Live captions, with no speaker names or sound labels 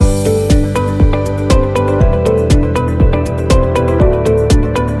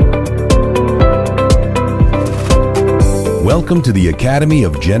Welcome to the Academy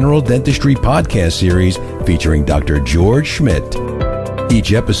of General Dentistry Podcast Series featuring Dr. George Schmidt.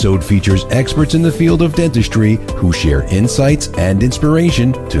 Each episode features experts in the field of dentistry who share insights and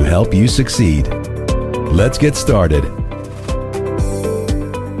inspiration to help you succeed. Let's get started.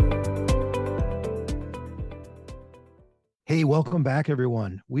 Hey, welcome back,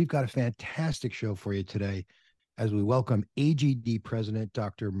 everyone. We've got a fantastic show for you today as we welcome AGD President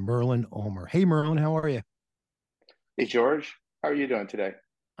Dr. Merlin Ohmer. Hey, Merlin, how are you? Hey, George. How are you doing today?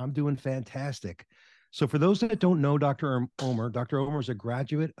 I'm doing fantastic. So for those that don't know Dr. Ohmer is a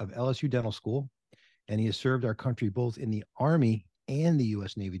graduate of LSU Dental School, and he has served our country both in the Army and the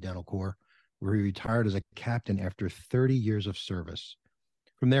U.S. Navy Dental Corps, where he retired as a captain after 30 years of service.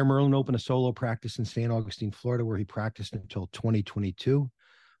 From there, Merlin opened a solo practice in St. Augustine, Florida, where he practiced until 2022.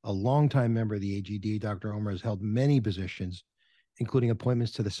 A longtime member of the AGD, Dr. Ohmer has held many positions, including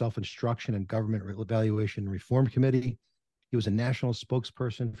appointments to the Self-Instruction and Government Evaluation and Reform Committee. He was a national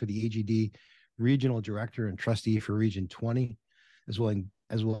spokesperson for the AGD, regional director and trustee for Region 20, as well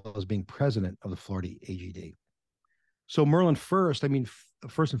as being president of the Florida AGD. So Merlin, first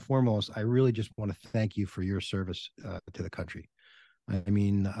and foremost, I really just want to thank you for your service to the country. I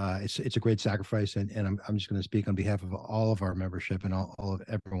mean, it's a great sacrifice, and I'm just going to speak on behalf of all of our membership and all of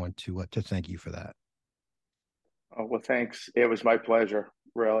everyone to thank you for that. Oh, well, thanks. It was my pleasure.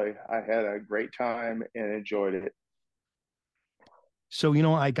 Really, I had a great time and enjoyed it. So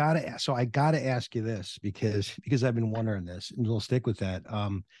I gotta ask you this because I've been wondering this, and we'll stick with that.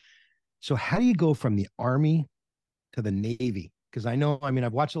 So how do you go from the Army to the Navy? Because I've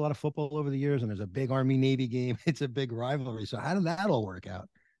watched a lot of football over the years, and there's a big Army-Navy game. It's a big rivalry. So how did that all work out?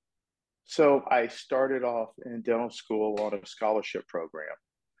 So I started off in dental school on a scholarship program,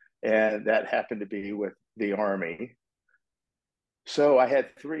 and that happened to be with the Army. So I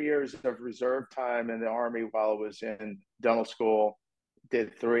had 3 years of reserve time in the Army while I was in dental school,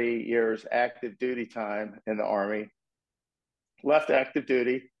 did 3 years active duty time in the Army, left active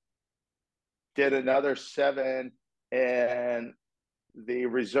duty, did another 7 and the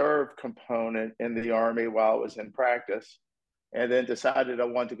reserve component in the Army while I was in practice, and then decided I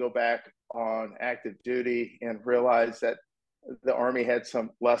wanted to go back on active duty and realized that the Army had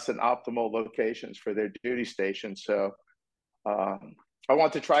some less than optimal locations for their duty stations. So I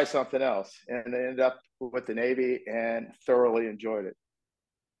wanted to try something else, and I ended up with the Navy and thoroughly enjoyed it.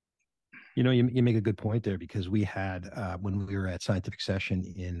 You make a good point there, because we had when we were at Scientific Session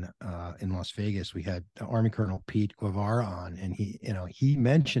in Las Vegas, we had Army Colonel Pete Guevara on, and he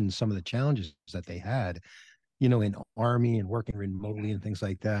mentioned some of the challenges that they had, in Army and working remotely and things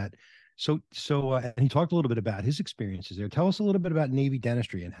like that. So and he talked a little bit about his experiences there. Tell us a little bit about Navy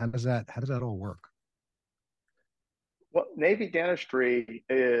dentistry and how does that all work? Well, Navy dentistry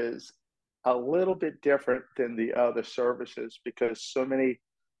is a little bit different than the other services because so many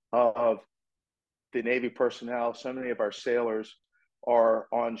of the Navy personnel, so many of our sailors are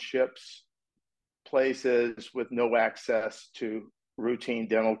on ships, places with no access to routine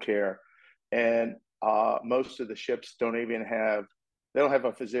dental care. And most of the ships don't have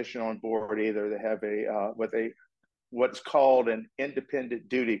a physician on board either. They have what's called an independent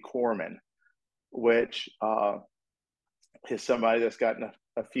duty corpsman, which is somebody that's gotten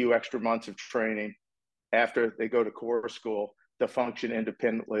a few extra months of training after they go to Corps school to function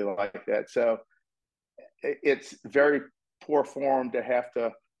independently like that. So it's very poor form to have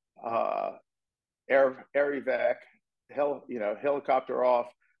to air evac, helicopter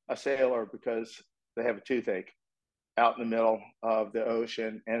off a sailor because they have a toothache out in the middle of the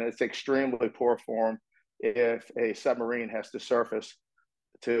ocean. And it's extremely poor form if a submarine has to surface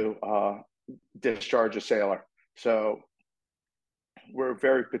to discharge a sailor. So we're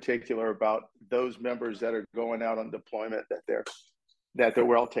very particular about those members that are going out on deployment, that they're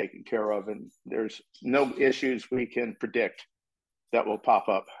well taken care of, and there's no issues we can predict that will pop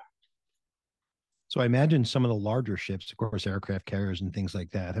up. So I imagine some of the larger ships, of course, aircraft carriers and things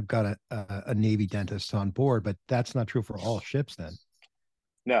like that, have got a Navy dentist on board, but that's not true for all ships then.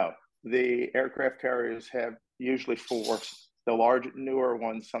 No, the aircraft carriers have usually 4. The large, newer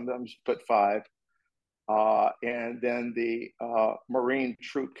ones sometimes put 5. And then the Marine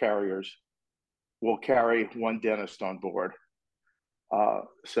troop carriers will carry 1 dentist on board.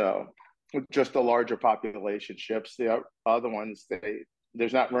 So just the larger population ships, the other ones,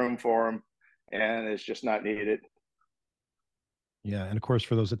 there's not room for them, and it's just not needed. Yeah, and of course,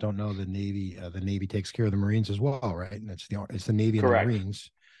 for those that don't know, the Navy takes care of the Marines as well, right? And it's the Navy and Correct. the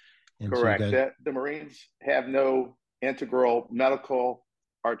Marines. And correct. So the Marines have no integral medical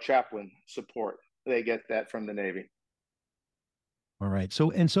or chaplain support. They get that from the Navy. All right.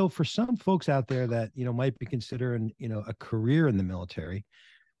 So for some folks out there that, might be considering, a career in the military,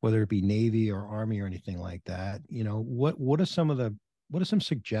 whether it be Navy or Army or anything like that, what are some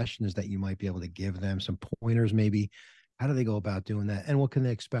suggestions that you might be able to give them, some pointers maybe? How do they go about doing that, and what can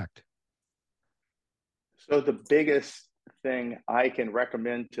they expect? So the biggest thing I can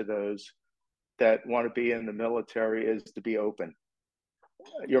recommend to those that want to be in the military is to be open.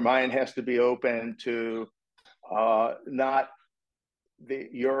 Your mind has to be open to not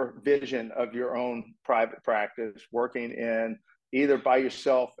your vision of your own private practice, working in either by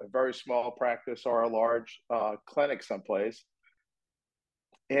yourself, a very small practice, or a large clinic someplace,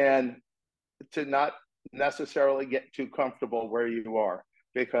 and to not necessarily get too comfortable where you are,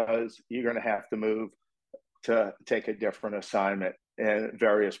 because you're going to have to move to take a different assignment in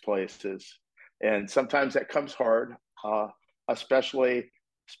various places. And sometimes that comes hard, especially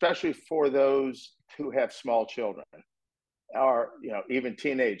for those who have small children, or even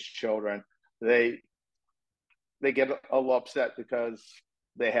teenage children. They get a little upset because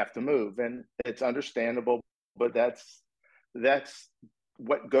they have to move, and it's understandable. But that's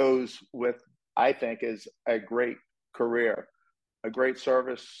what goes with, I think, is a great career, a great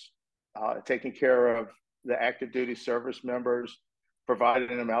service, taking care of the active duty service members,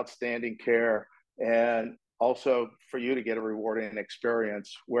 providing them outstanding care, and also for you to get a rewarding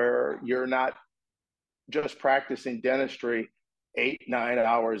experience where you're not just practicing dentistry 8-9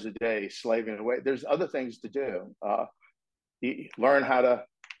 hours a day, slaving away. There's other things to do. You learn how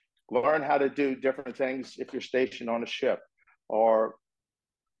to do different things if you're stationed on a ship, or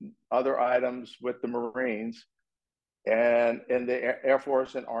other items with the Marines. And the Air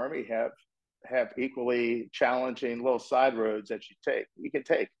Force and Army have equally challenging little side roads that you can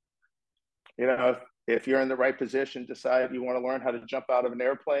take. If you're in the right position, decide you want to learn how to jump out of an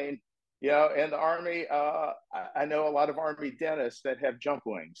airplane. In the Army, I know a lot of Army dentists that have jump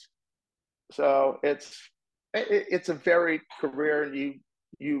wings. So it's a varied career, and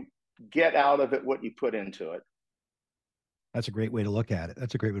you get out of it what you put into it. That's a great way to look at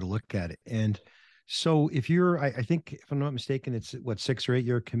it. And so if I think, if I'm not mistaken, it's what, 6 or 8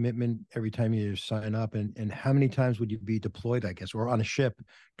 year commitment every time you sign up. And how many times would you be deployed, I guess, or on a ship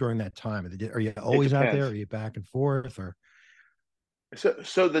during that time? Are you always out there? Are you back and forth? Or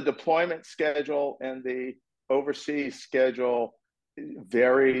so the deployment schedule and the overseas schedule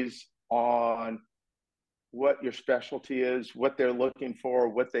varies on what your specialty is, what they're looking for,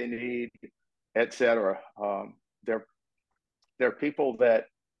 what they need, etc. There are people that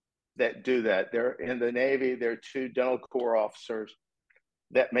do that. They're in the Navy. There are 2 dental corps officers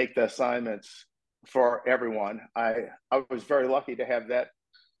that make the assignments for everyone. I was very lucky to have that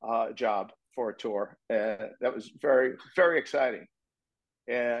job for a tour, and that was very, very exciting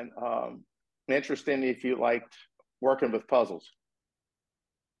and interesting if you liked working with puzzles.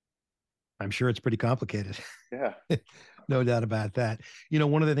 I'm sure it's pretty complicated. Yeah. No doubt about that.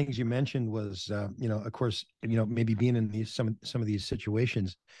 One of the things you mentioned was, of course, maybe being in some of these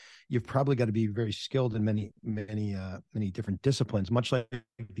situations, you've probably got to be very skilled in many different disciplines. Much like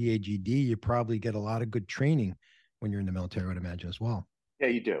the AGD, you probably get a lot of good training when you're in the military, I would imagine, as well. Yeah,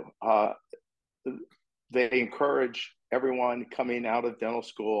 you do. They encourage everyone coming out of dental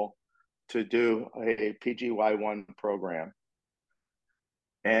school to do a PGY1 program.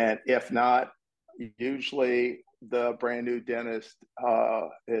 And if not, usually the brand new dentist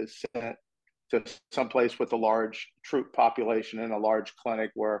is sent to someplace with a large troop population and a large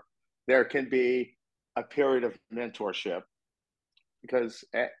clinic where there can be a period of mentorship. Because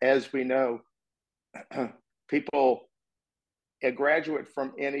as we know, a graduate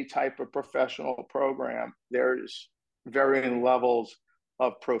from any type of professional program, there's varying levels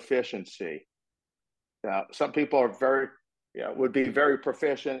of proficiency. Some people are would be very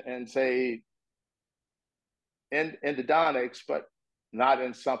proficient in, say, in endodontics, but not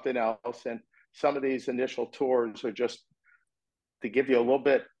in something else. And some of these initial tours are just to give you a little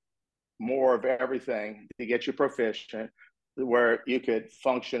bit more of everything to get you proficient, where you could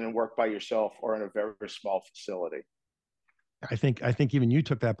function and work by yourself or in a very, very small facility. I think even you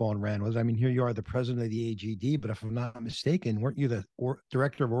took that ball and ran with it. I mean, here you are, the president of the AGD, but if I'm not mistaken, weren't you the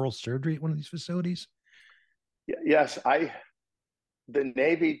director of oral surgery at one of these facilities? Yes, the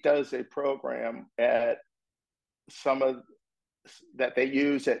Navy does a program at that they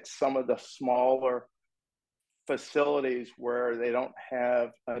use at some of the smaller facilities where they don't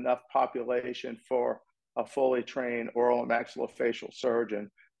have enough population for a fully trained oral and maxillofacial surgeon.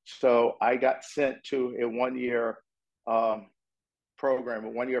 So I got sent to a 1-year program,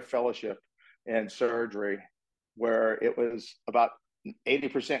 a 1-year fellowship in surgery, where it was about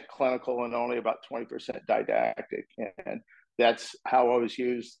 80% clinical and only about 20% didactic. And that's how I was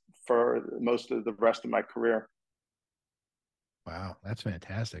used for most of the rest of my career. Wow, that's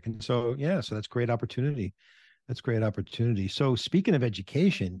fantastic. And so, yeah, so that's great opportunity. That's great opportunity. So speaking of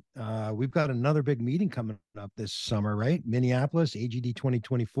education, we've got another big meeting coming up this summer, right? Minneapolis, AGD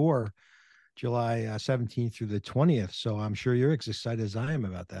 2024, July 17th through the 20th. So I'm sure you're as excited as I am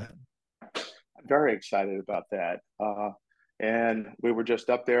about that. I'm very excited about that. And we were just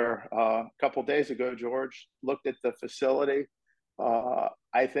up there a couple of days ago, George, looked at the facility.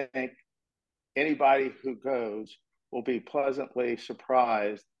 I think anybody who goes will be pleasantly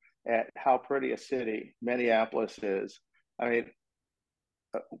surprised at how pretty a city Minneapolis is. I mean,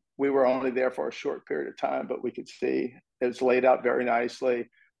 we were only there for a short period of time, but we could see it's laid out very nicely.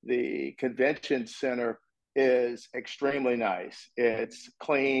 The convention center is extremely nice. It's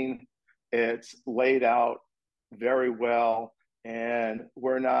clean, it's laid out very well, and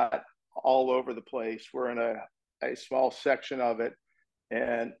we're not all over the place. We're in a small section of it,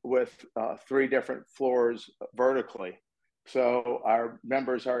 and with 3 different floors vertically. So our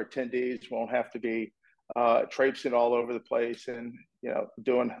members, our attendees won't have to be traipsing all over the place and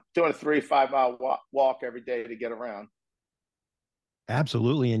doing a 3-5 mile walk every day to get around.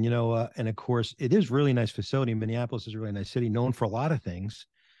 Absolutely. And, and of course, it is really nice facility. Minneapolis is a really nice city, known for a lot of things,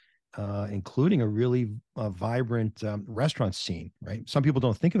 including a really vibrant restaurant scene, right? Some people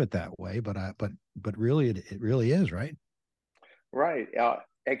don't think of it that way, but really, it really is, right? Right.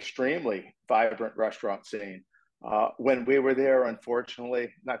 Extremely vibrant restaurant scene. When we were there,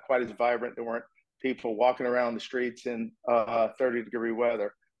 unfortunately, not quite as vibrant. There weren't people walking around the streets in 30-degree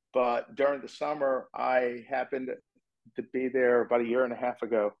weather. But during the summer, I happened to be there about a year and a half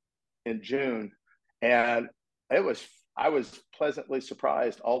ago in June. And I was pleasantly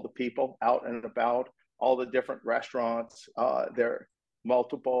surprised. All the people out and about, all the different restaurants. There are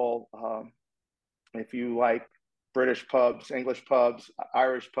multiple, if you like, British pubs, English pubs,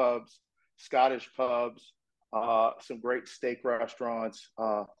 Irish pubs, Scottish pubs, some great steak restaurants.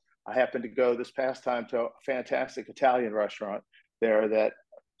 I happened to go this past time to a fantastic Italian restaurant there that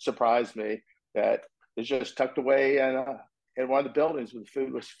surprised me, that is just tucked away in one of the buildings, where the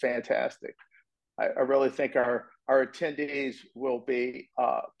food was fantastic. I really think our attendees will be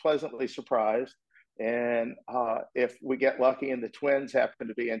pleasantly surprised. And if we get lucky and the Twins happen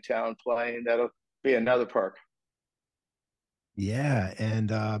to be in town playing, that'll be another perk. Yeah, and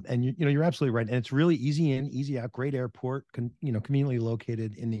you're absolutely right, and it's really easy in, easy out. Great airport, conveniently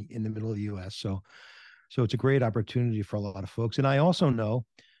located in the middle of the U.S. So it's a great opportunity for a lot of folks. And I also know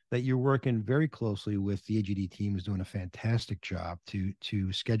that you're working very closely with the AGD team, who's doing a fantastic job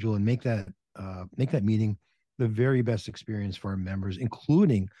to schedule and make that meeting the very best experience for our members,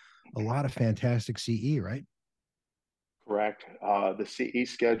 including a lot of fantastic CE, right? Correct. The CE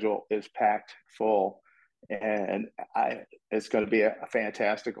schedule is packed full, and it's going to be a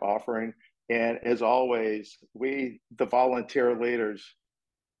fantastic offering. And as always, the volunteer leaders,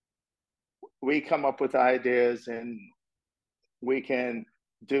 we come up with ideas and we can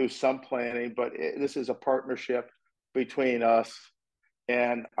do some planning, but this is a partnership between us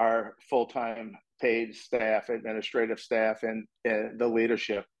and our full-time paid staff, administrative staff, and the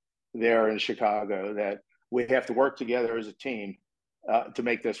leadership there in Chicago, that we have to work together as a team to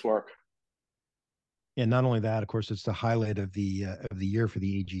make this work. And not only that, of course, it's the highlight of the year for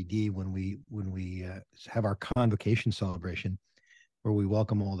the AGD when we have our convocation celebration, where we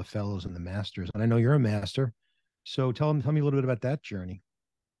welcome all the fellows and the masters. And I know you're a master, so tell me a little bit about that journey.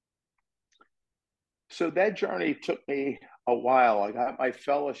 So that journey took me a while. I got my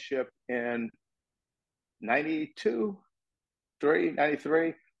fellowship in 92,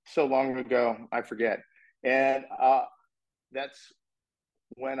 93, so long ago, I forget. And that's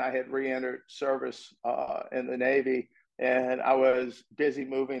when I had re-entered service in the Navy, and I was busy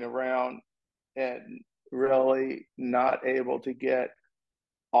moving around and really not able to get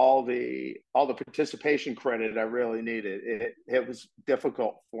all the participation credit I really needed. It was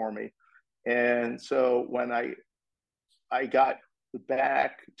difficult for me. And so when I got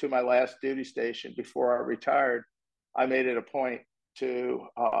back to my last duty station before I retired, I made it a point to,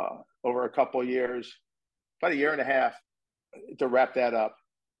 over a couple of years, about a year and a half, to wrap that up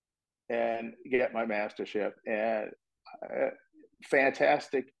and get my mastership. And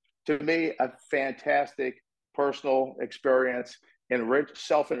fantastic, to me, a fantastic personal experience,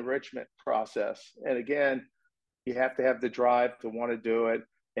 self-enrichment process. And again, you have to have the drive to want to do it,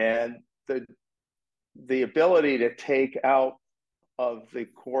 and the ability to take out of the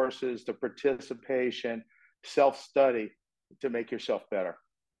courses, the participation, self-study to make yourself better.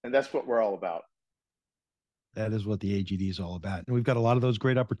 And that's what we're all about. That is what the AGD is all about. And we've got a lot of those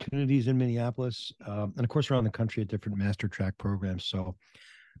great opportunities in Minneapolis, and of course around the country at different master track programs. So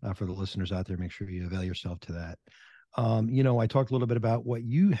for the listeners out there, make sure you avail yourself to that. I talked a little bit about what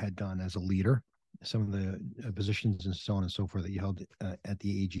you had done as a leader, some of the positions and so on and so forth that you held at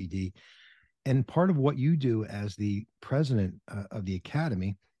the AGD. And part of what you do as the president of the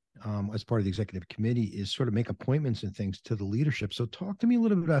academy, as part of the executive committee, is sort of make appointments and things to the leadership. So talk to me a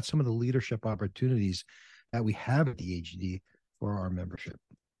little bit about some of the leadership opportunities that we have at the AGD for our membership.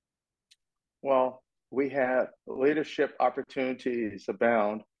 Well, we have leadership opportunities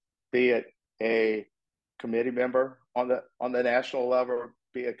abound, be it a committee member on the national level,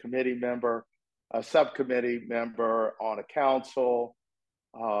 be a committee member, a subcommittee member on a council,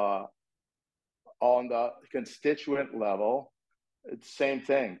 on the constituent level. It's the same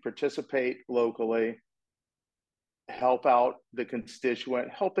thing. Participate locally, help out the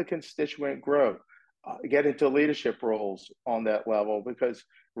constituent, help the constituent grow, get into leadership roles on that level, because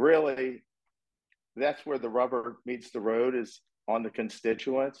really that's where the rubber meets the road, is on the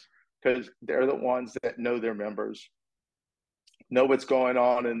constituents, because they're the ones that know their members, know what's going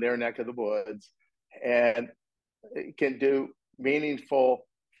on in their neck of the woods, and can do meaningful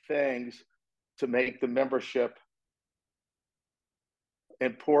things to make the membership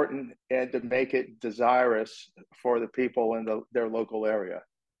important and to make it desirous for the people in their local area.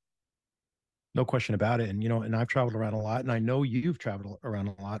 No question about it. And I've traveled around a lot, and I know you've traveled around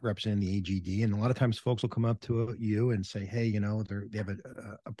a lot representing the AGD. And a lot of times folks will come up to you and say, hey, they have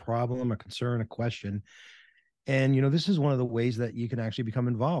a problem, a concern, a question. And, this is one of the ways that you can actually become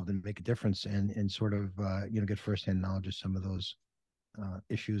involved and make a difference and sort of, get firsthand knowledge of some of those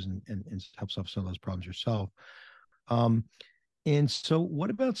issues and help solve some of those problems yourself. And so what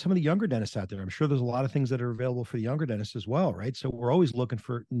about some of the younger dentists out there? I'm sure there's a lot of things that are available for the younger dentists as well, right? So we're always looking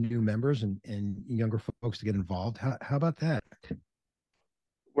for new members and younger folks to get involved. How about that?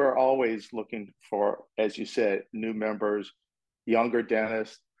 We're always looking for, as you said, new members, younger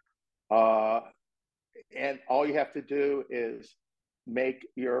dentists. And all you have to do is make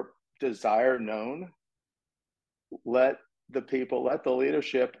your desire known. Let the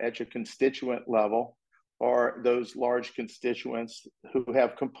leadership at your constituent level, or those large constituents who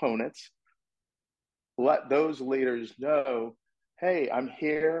have components, let those leaders know, hey, I'm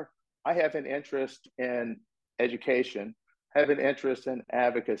here. I have an interest in education. I have an interest in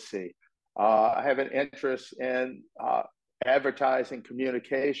advocacy. I have an interest in advertising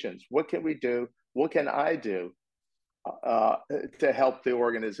communications. What can we do? What can I do to help the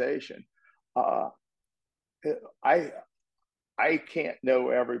organization? I can't know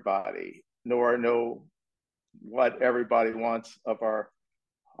everybody, nor know what everybody wants of our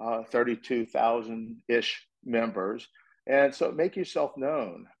 32,000-ish members. And so make yourself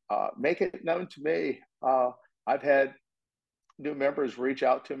known. Make it known to me. I've had new members reach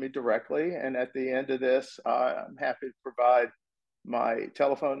out to me directly. And at the end of this, I'm happy to provide my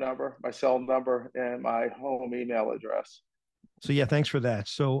telephone number, my cell number, and my home email address. So yeah, thanks for that.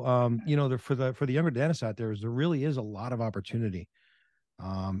 So for the younger dentists out there, there really is a lot of opportunity.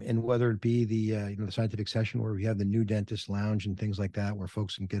 And whether it be the scientific session where we have the new dentist lounge and things like that, where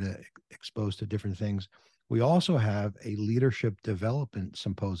folks can get exposed to different things. We also have a leadership development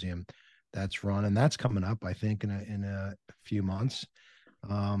symposium that's run, and that's coming up, I think, in a few months.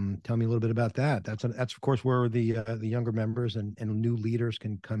 Tell me a little bit about that. That's of course where the younger members and new leaders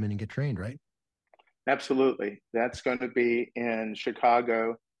can come in and get trained, right? Absolutely. That's going to be in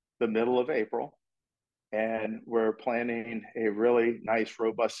Chicago, the middle of April. And we're planning a really nice,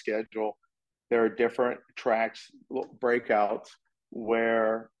 robust schedule. There are different tracks, breakouts,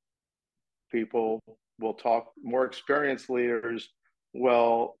 where people will talk, more experienced leaders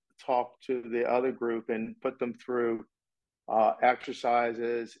will talk to the other group and put them through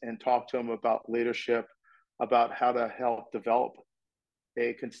exercises and talk to them about leadership, about how to help develop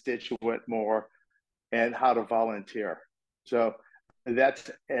a constituent more and how to volunteer. So that's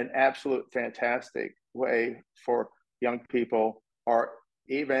an absolute fantastic way for young people, or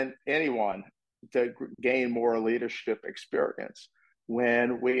even anyone, to gain more leadership experience.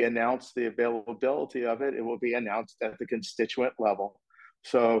 When we announce the availability of it, it will be announced at the constituent level.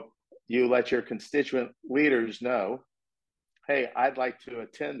 So you let your constituent leaders know, hey, I'd like to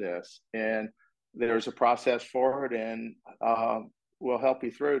attend this, and there's a process for it, and we'll help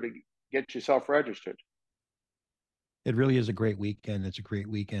you through to get yourself registered. It really is a great weekend. It's a great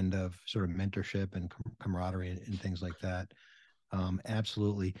weekend of sort of mentorship and camaraderie and things like that.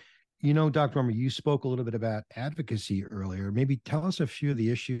 Absolutely. Dr. Ohmer, you spoke a little bit about advocacy earlier. Maybe tell us a few of the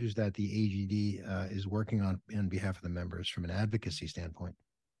issues that the AGD is working on behalf of the members from an advocacy standpoint.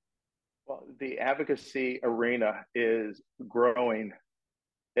 Well, the advocacy arena is growing.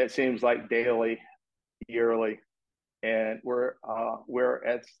 It seems like daily, yearly, and we're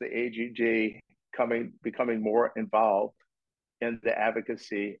at the AGD becoming more involved in the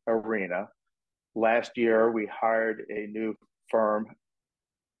advocacy arena. Last year, we hired a new firm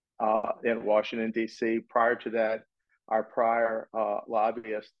in Washington, D.C. Prior to that, our prior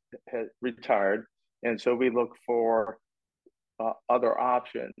lobbyist had retired. And so we look for other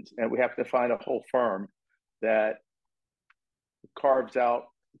options, and we have to find a whole firm that carves out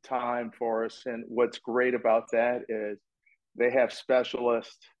time for us. And what's great about that is they have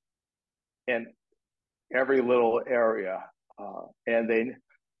specialists in every little area, and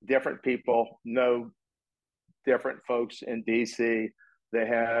different people know different folks in DC. They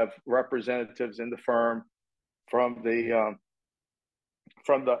have representatives in the firm from the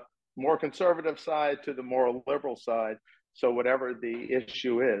more conservative side to the more liberal side. So whatever the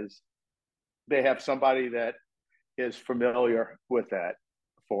issue is, they have somebody that is familiar with that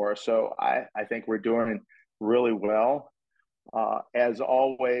for us. So I think we're doing really well. As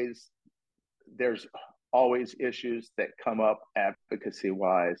always, there's always issues that come up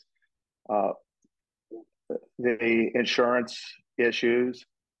advocacy-wise. The insurance issues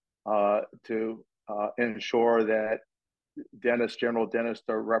to ensure that general dentists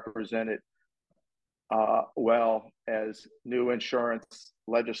are represented well as new insurance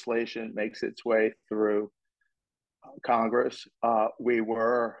legislation makes its way through Congress. We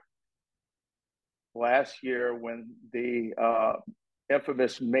were last year when the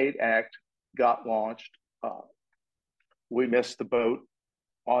infamous MAGD Act got launched, we missed the boat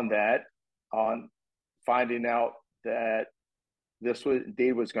on that, on finding out that this was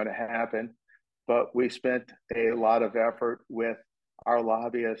indeed was going to happen. But we spent a lot of effort with our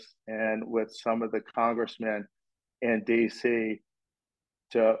lobbyists and with some of the congressmen in DC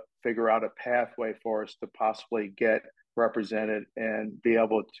to figure out a pathway for us to possibly get represented and be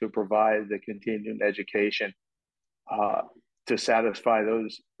able to provide the continuing education to satisfy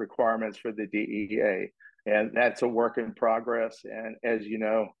those requirements for the DEA. And that's a work in progress. And as you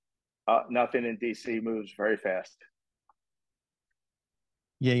know, nothing in DC moves very fast.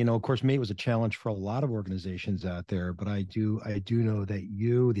 Yeah, of course, MAGD was a challenge for a lot of organizations out there, but I do know that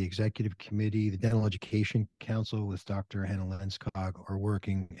you, the executive committee, the Dental Education Council with Dr. Hannah Lenskog are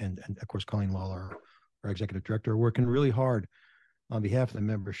working, and of course, Colleen Lawler, our executive director, are working really hard on behalf of the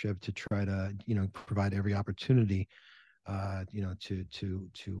membership to try to, provide every opportunity, to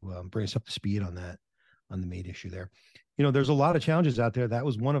bring us up to speed on that, on the MAGD issue there. There's a lot of challenges out there. That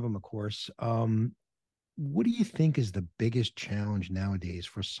was one of them, of course. What do you think is the biggest challenge nowadays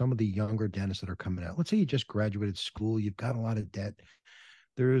for some of the younger dentists that are coming out? Let's say you just graduated school, you've got a lot of debt.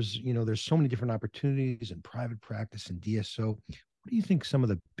 There's so many different opportunities in private practice and DSO. What do you think some of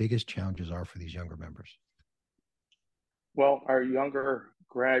the biggest challenges are for these younger members? Well, our younger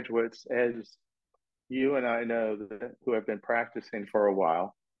graduates, as you and I know, who have been practicing for a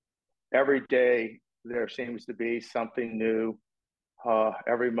while, every day there seems to be something new.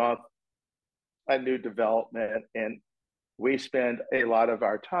 Every month, a new development, and we spend a lot of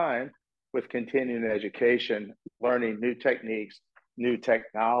our time with continuing education, learning new techniques, new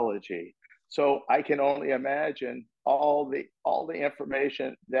technology. So I can only imagine all the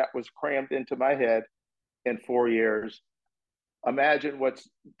information that was crammed into my head in 4 years. Imagine what's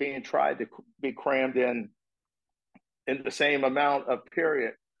being tried to be crammed in the same amount of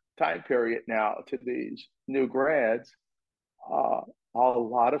time period now to these new grads. A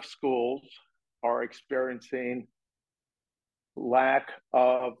lot of schools are experiencing lack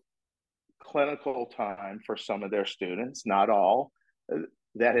of clinical time for some of their students, not all.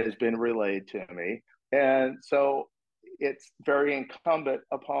 That has been relayed to me. And so it's very incumbent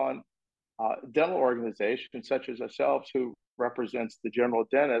upon dental organizations such as ourselves, who represents the general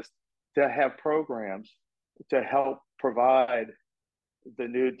dentist, to have programs to help provide the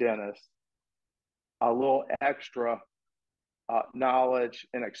new dentist a little extra knowledge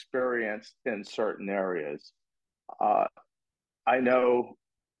and experience in certain areas. I know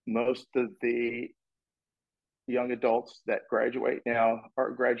most of the young adults that graduate now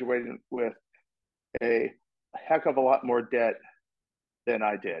are graduating with a heck of a lot more debt than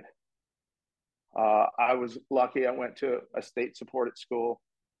I did. I was lucky. I went to a state-supported school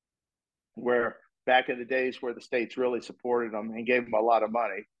where back in the days where the states really supported them and gave them a lot of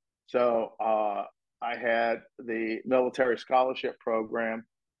money. So I had the military scholarship program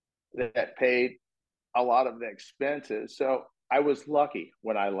that paid a lot of the expenses. So I was lucky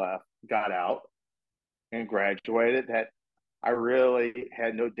when I got out and graduated, that I really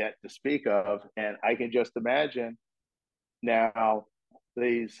had no debt to speak of. And I can just imagine now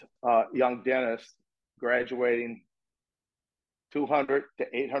these young dentists graduating $200,000 to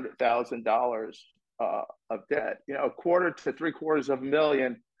 $800,000 of debt. You know, a quarter to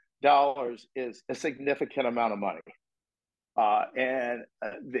 $750,000 is a significant amount of money. And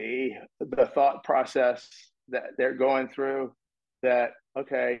the thought process that they're going through, that,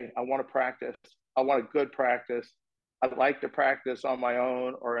 okay, I want to practice. I want a good practice. I'd like to practice on my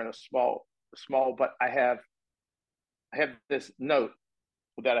own or in a small, but I have this note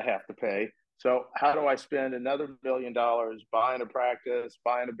that I have to pay. So how do I spend another $1 million buying a practice,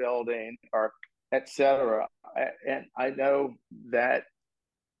 buying a building, or et cetera? And I know that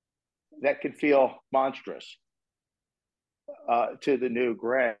can feel monstrous to the new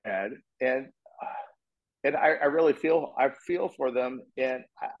grad. And I really feel for them. And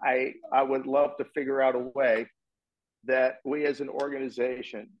I would love to figure out a way that we as an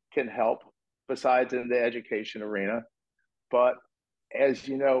organization can help, besides in the education arena. But as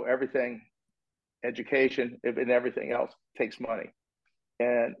you know, education and everything else takes money.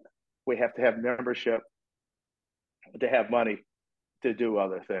 And we have to have membership to have money to do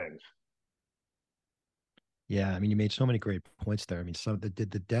other things. Yeah, I mean, you made so many great points there. I mean,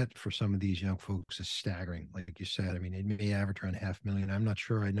 the debt for some of these young folks is staggering. Like you said, I mean, it may average around $500,000. I'm not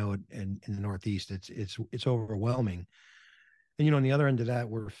sure. I know it in the Northeast, it's overwhelming. And, you know, on the other end of that,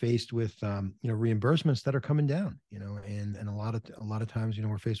 we're faced with, reimbursements that are coming down, and a lot of times,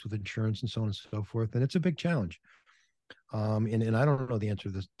 we're faced with insurance and so on and so forth. And it's a big challenge. And I don't know the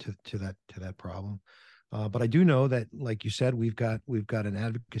answer to that problem. But I do know that, like you said, we've got an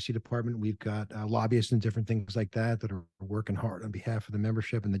advocacy department. We've got lobbyists and different things like that are working hard on behalf of the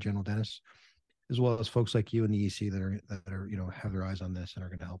membership and the general dentists, as well as folks like you and the EC that are have their eyes on this and are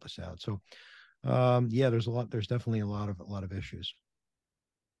going to help us out. So, there's definitely a lot of issues.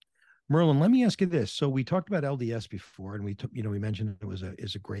 Merlin, let me ask you this. So we talked about LDS before, and we mentioned it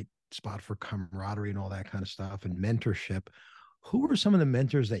is a great spot for camaraderie and all that kind of stuff and mentorship. Who were some of the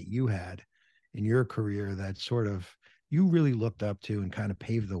mentors that you had in your career that sort of you really looked up to and kind of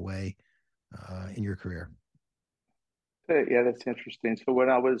paved the way in your career? Yeah, that's interesting. So when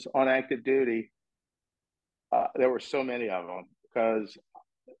I was on active duty, there were so many of them because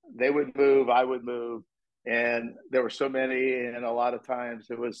they would move, I would move, and there were so many. And a lot of times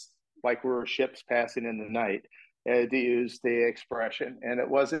it was like we were ships passing in the night, to use the expression. And it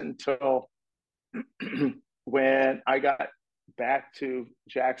wasn't until when I got back to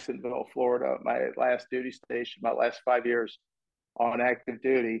Jacksonville, Florida, my last duty station, my last 5 years on active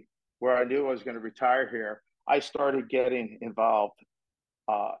duty, where I knew I was going to retire here, I started getting involved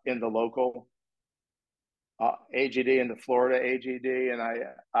in the local AGD, in the Florida AGD, and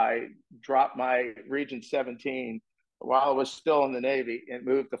I dropped my Region 17 while I was still in the Navy and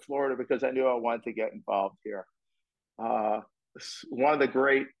moved to Florida because I knew I wanted to get involved here. One of the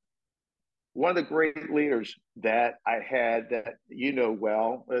great leaders that I had that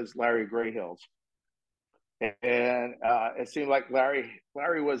well is Larry Grayhills. And it seemed like Larry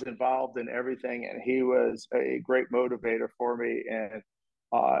was involved in everything, and he was a great motivator for me and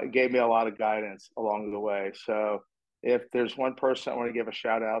gave me a lot of guidance along the way. So if there's one person I want to give a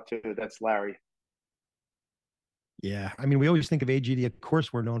shout out to, that's Larry. Yeah, I mean, we always think of AGD. Of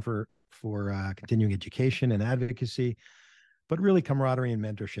course, we're known for continuing education and advocacy, but really camaraderie and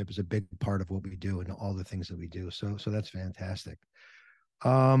mentorship is a big part of what we do and all the things that we do. So that's fantastic.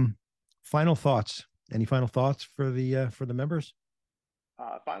 Final thoughts. Any final thoughts for the members?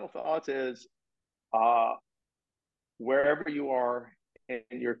 Final thoughts is wherever you are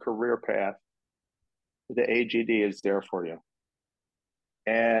in your career path, the AGD is there for you.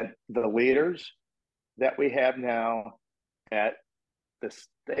 And the leaders that we have now at the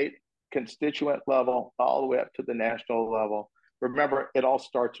state constituent level, all the way up to the national level, remember, it all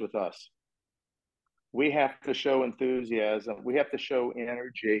starts with us. We have to show enthusiasm. We have to show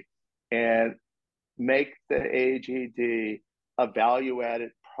energy and make the AGD a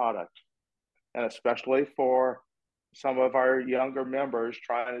value-added product. And especially for some of our younger members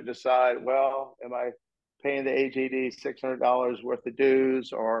trying to decide, well, am I paying the AGD $600 worth of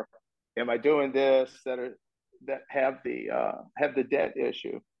dues, or am I doing this that have the debt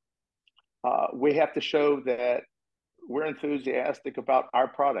issue? We have to show that we're enthusiastic about our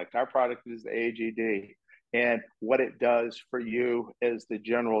product. Our product is the AGD and what it does for you as the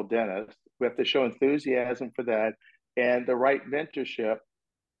general dentist. We have to show enthusiasm for that and the right mentorship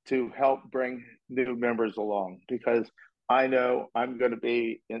to help bring new members along, because I know I'm going to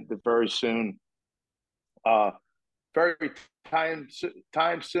be in the very soon, time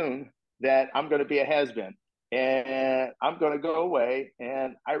soon, that I'm going to be a has-been and I'm going to go away.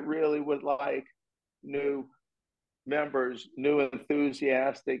 And I really would like new members, new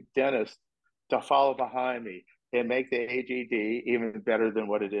enthusiastic dentists to follow behind me and make the AGD even better than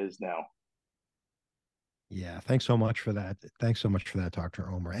what it is now. Yeah, thanks so much for that. Thanks so much for that, Dr.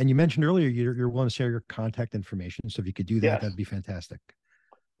 Ohmer. And you mentioned earlier you're willing to share your contact information. So if you could do that, Yes. that'd be fantastic.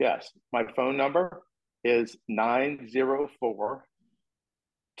 Yes. My phone number is 904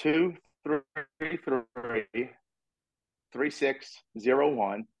 233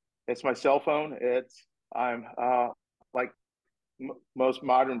 3601. It's my cell phone. I'm like most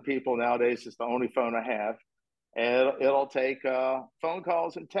modern people nowadays, it's the only phone I have. And it'll take phone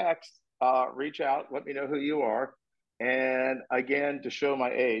calls and texts. Reach out, let me know who you are. And again, to show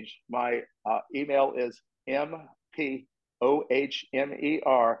my age, my email is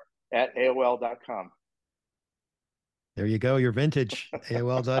mpohmer@aol.com. There you go. You're vintage.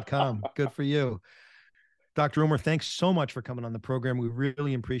 AOL.com. Good for you. Dr. Ohmer, thanks so much for coming on the program. We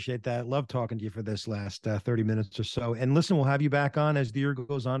really appreciate that. Love talking to you for this last 30 minutes or so. And listen, we'll have you back on as the year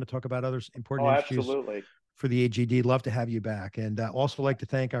goes on to talk about other important issues Absolutely. for the AGD. Love to have you back. And also like to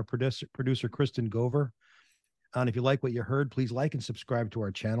thank our producer Kristen Gover. And if you like what you heard, please like and subscribe to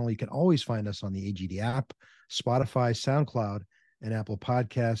our channel. You can always find us on the AGD app, Spotify, SoundCloud, and Apple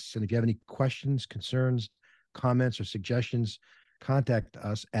Podcasts. And if you have any questions, concerns, comments, or suggestions, contact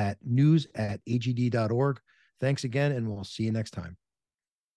us at news@agd.org. Thanks again, and we'll see you next time.